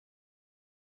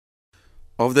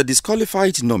Of the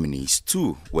disqualified nominees,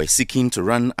 2 were seeking to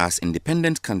run as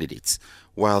independent candidates,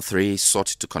 while 3 sought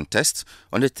to contest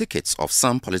on the tickets of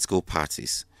some political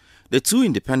parties. The 2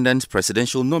 independent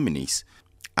presidential nominees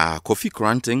are Kofi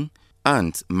Kranting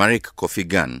and Marek Kofi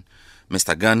Gan.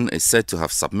 Mr. Gan is said to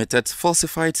have submitted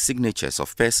falsified signatures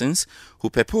of persons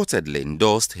who purportedly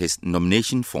endorsed his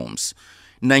nomination forms.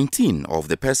 19 of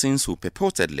the persons who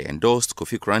purportedly endorsed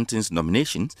Kofi Kranting's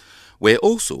nominations were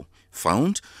also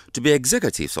found to be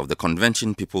executives of the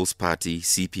Convention People's Party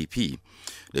 (CPP).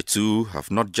 The 2 have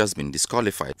not just been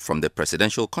disqualified from the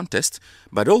presidential contest,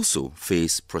 but also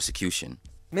face prosecution.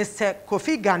 Mr.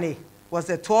 Kofi Gane was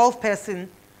the 12th person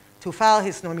to file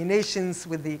his nominations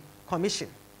with the Commission.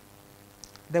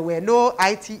 There were no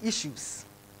IT issues.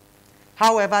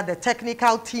 However, the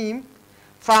technical team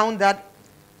found that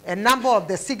a number of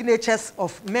the signatures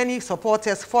of many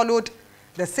supporters followed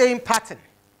the same pattern.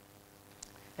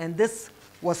 And this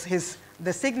was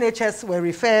the signatures were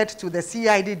referred to the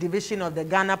CID division of the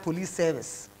Ghana Police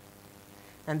Service.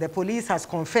 And the police has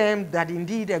confirmed that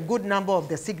indeed a good number of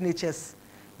the signatures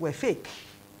were fake.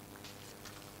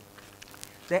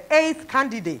 The 8th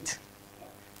candidate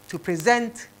to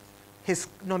present his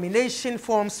nomination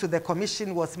forms to the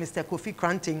commission was Mr. Kofi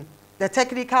Kranting. The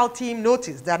technical team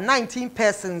noticed that 19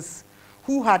 persons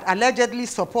who had allegedly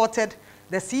supported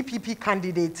the CPP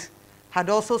candidate had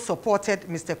also supported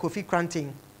Mr. Kofi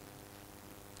Kranting.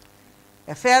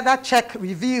 A further check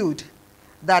revealed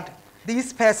that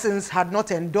these persons had not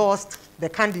endorsed the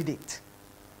candidate.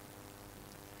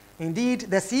 Indeed,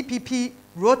 the CPP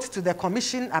wrote to the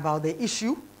commission about the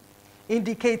issue,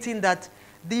 indicating that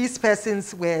these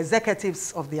persons were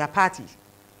executives of their party.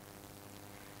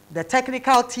 The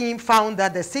technical team found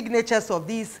that the signatures of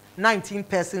these 19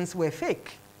 persons were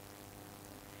fake,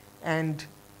 and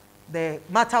the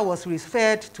matter was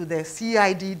referred to the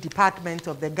CID department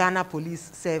of the Ghana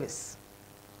Police Service.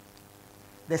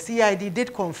 The CID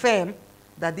did confirm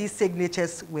that these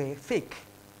signatures were fake.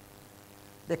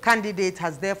 The candidate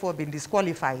has therefore been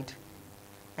disqualified,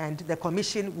 and the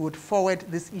commission would forward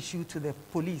this issue to the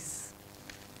police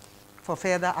for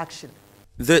further action.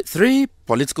 The 3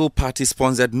 political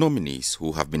party-sponsored nominees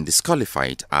who have been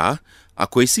disqualified are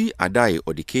Akwesi Adai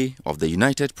Odike of the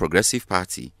United Progressive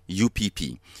Party,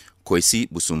 UPP, Kwesi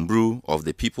Busumbru of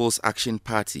the People's Action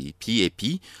Party,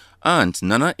 PAP, and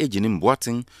Nana Ejinim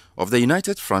Boateng of the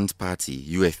United Front Party,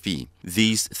 UFP.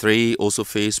 These 3 also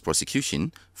face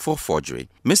prosecution for forgery.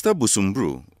 Mr.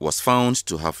 Busumbru was found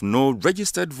to have no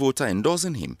registered voter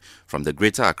endorsing him from the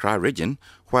Greater Accra region,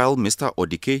 while Mr.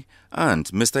 Odike and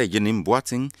Mr. Ejinim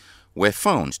Boateng were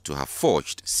found to have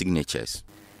forged signatures.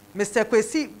 Mr.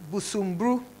 Kwesi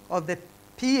Busumbru of the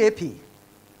PAP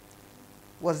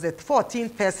was the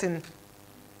 14th person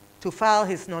to file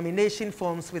his nomination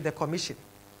forms with the commission.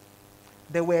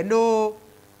 There were no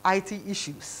IT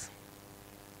issues.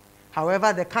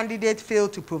 However, the candidate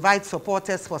failed to provide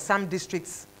supporters for some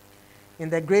districts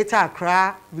in the Greater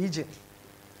Accra region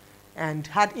and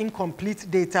had incomplete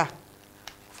data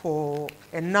for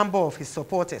a number of his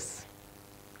supporters.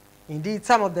 Indeed,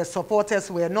 some of the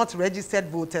supporters were not registered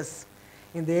voters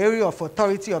in the area of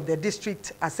authority of the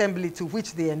district assembly to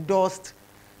which they endorsed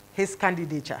his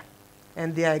candidature,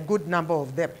 and there are a good number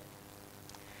of them.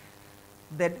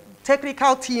 The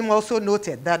technical team also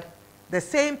noted that the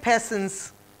same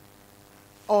persons,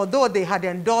 although they had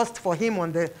endorsed for him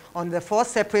on the 4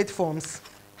 separate forms,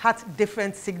 had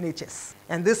different signatures.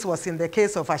 And this was in the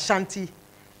case of Ashanti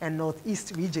and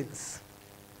Northeast regions.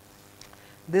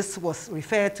 This was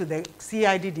referred to the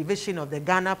CID division of the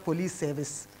Ghana Police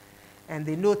Service, and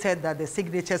they noted that the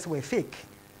signatures were fake.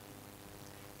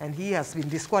 And he has been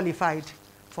disqualified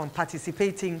from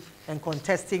participating and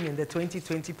contesting in the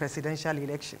 2020 presidential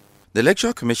election. The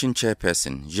Electoral Commission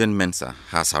chairperson, Jean Mensah,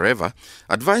 has, however,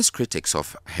 advised critics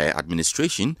of her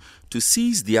administration to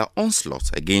cease their onslaught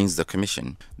against the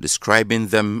Commission. Describing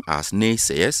them as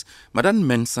naysayers, Madame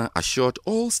Mensah assured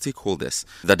all stakeholders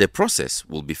that the process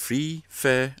will be free,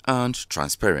 fair, and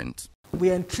transparent. We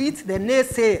entreat the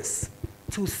naysayers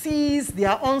to cease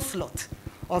their onslaught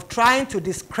of trying to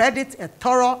discredit a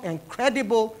thorough and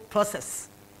credible process,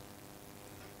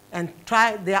 and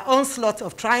try their onslaught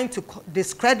of trying to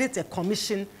discredit a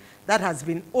commission that has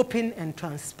been open and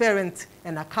transparent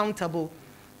and accountable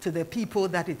to the people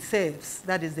that it serves,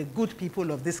 that is the good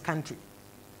people of this country.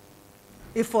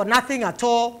 If for nothing at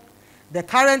all, the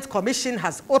current commission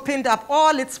has opened up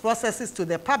all its processes to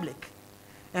the public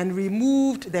and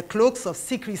removed the cloaks of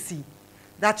secrecy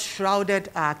that shrouded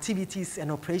our activities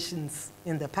and operations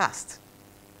in the past.